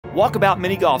Walkabout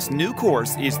Mini Golf's new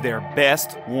course is their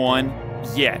best one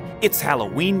yet. It's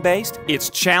Halloween based, it's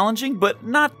challenging, but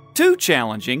not too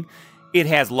challenging. It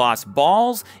has lost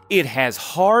balls, it has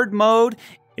hard mode,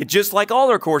 just like all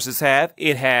their courses have,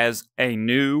 it has a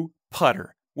new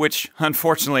putter. Which,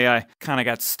 unfortunately, I kind of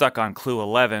got stuck on clue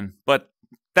 11, but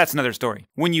that's another story.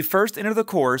 When you first enter the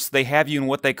course, they have you in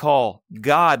what they call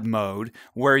God mode,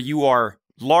 where you are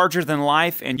larger than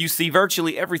life and you see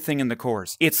virtually everything in the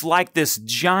course. It's like this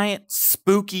giant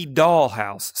spooky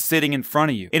dollhouse sitting in front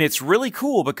of you. And it's really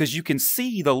cool because you can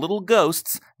see the little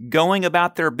ghosts going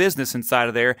about their business inside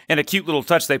of there. And a cute little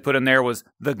touch they put in there was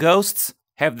the ghosts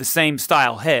have the same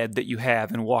style head that you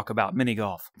have in Walkabout Mini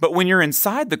Golf. But when you're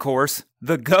inside the course,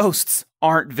 the ghosts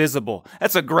aren't visible.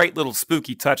 That's a great little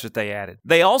spooky touch that they added.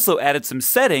 They also added some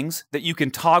settings that you can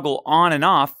toggle on and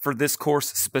off for this course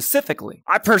specifically.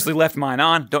 I personally left mine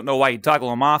on, don't know why you toggle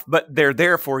them off, but they're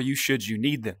there for you should you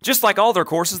need them. Just like all their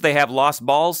courses, they have lost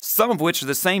balls, some of which are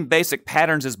the same basic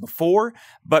patterns as before,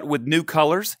 but with new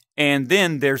colors. And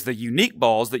then there's the unique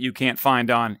balls that you can't find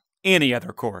on any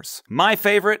other course. My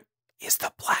favorite is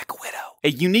the Black Widow. A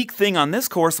unique thing on this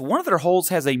course, one of their holes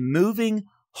has a moving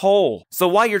hole. So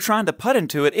while you're trying to putt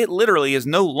into it, it literally is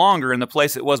no longer in the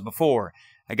place it was before.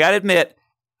 I gotta admit,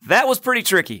 that was pretty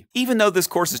tricky. Even though this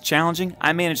course is challenging,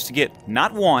 I managed to get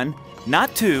not one,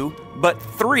 not two, but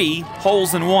 3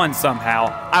 holes in one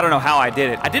somehow. I don't know how I did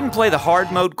it. I didn't play the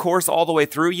hard mode course all the way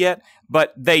through yet,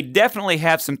 but they definitely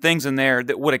have some things in there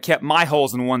that would have kept my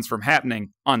holes in ones from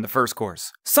happening on the first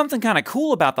course. Something kind of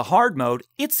cool about the hard mode,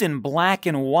 it's in black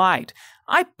and white.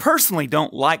 I personally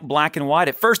don't like black and white.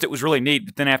 At first it was really neat,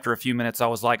 but then after a few minutes I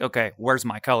was like, okay, where's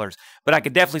my colors? But I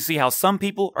could definitely see how some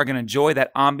people are going to enjoy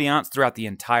that ambiance throughout the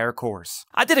entire course.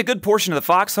 I did a good portion of the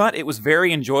fox hunt. It was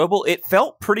very enjoyable. It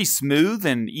felt pretty smooth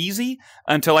and easy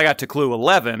until I got to clue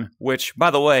 11, which, by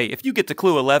the way, if you get to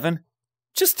clue 11,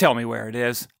 just tell me where it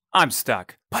is. I'm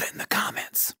stuck. Put it in the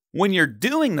comments. When you're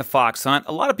doing the fox hunt,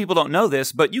 a lot of people don't know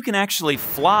this, but you can actually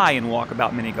fly in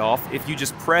Walkabout Mini Golf if you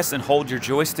just press and hold your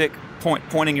joystick,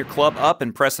 pointing your club up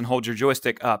and press and hold your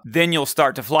joystick up. Then you'll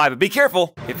start to fly, but be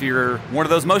careful. If you're one of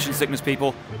those motion sickness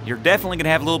people, you're definitely gonna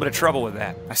have a little bit of trouble with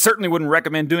that. I certainly wouldn't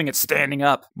recommend doing it standing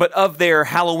up. But of their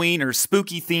Halloween or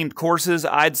spooky themed courses,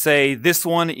 I'd say this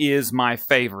one is my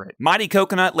favorite. Mighty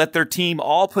Coconut let their team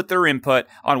all put their input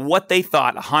on what they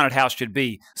thought a haunted house should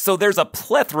be. So there's a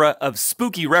plethora of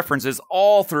spooky references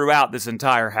all throughout this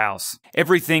entire house.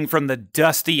 Everything from the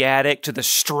dusty attic to the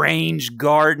strange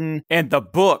garden and the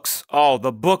books. Oh,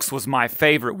 the books was my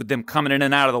favorite with them coming in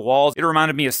and out of the walls. It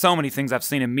reminded me of so many things I've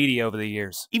seen in media over the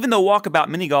years. Even though Walkabout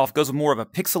Mini Golf goes with more of a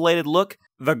pixelated look,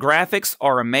 the graphics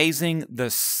are amazing, the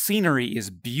scenery is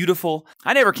beautiful.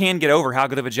 I never can get over how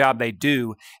good of a job they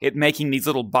do at making these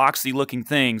little boxy looking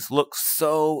things look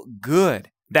so good.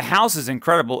 The house is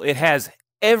incredible. It has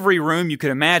every room you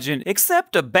could imagine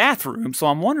except a bathroom, so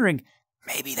I'm wondering,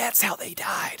 maybe that's how they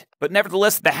died. But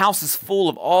nevertheless, the house is full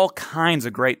of all kinds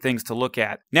of great things to look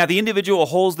at. Now, the individual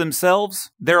holes themselves,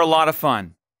 they're a lot of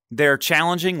fun. They're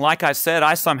challenging. Like I said,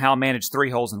 I somehow managed 3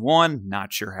 holes in one.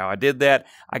 Not sure how I did that.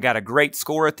 I got a great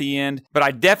score at the end, but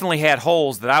I definitely had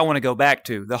holes that I want to go back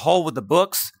to. The hole with the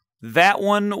books, that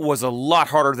one was a lot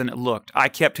harder than it looked. I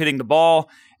kept hitting the ball,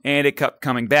 and it kept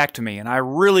coming back to me, and I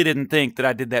really didn't think that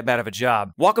I did that bad of a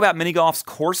job. Walkabout Mini Golf's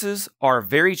courses are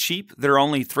very cheap. They're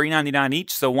only $3.99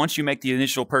 each, so once you make the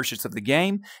initial purchase of the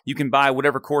game, you can buy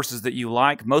whatever courses that you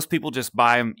like. Most people just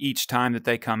buy them each time that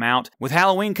they come out. With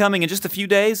Halloween coming in just a few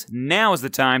days, now is the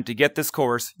time to get this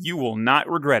course. You will not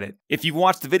regret it. If you've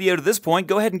watched the video to this point,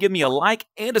 go ahead and give me a like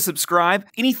and a subscribe.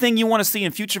 Anything you want to see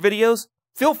in future videos,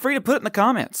 feel free to put it in the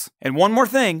comments. And one more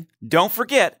thing, don't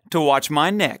forget to watch my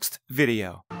next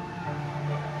video.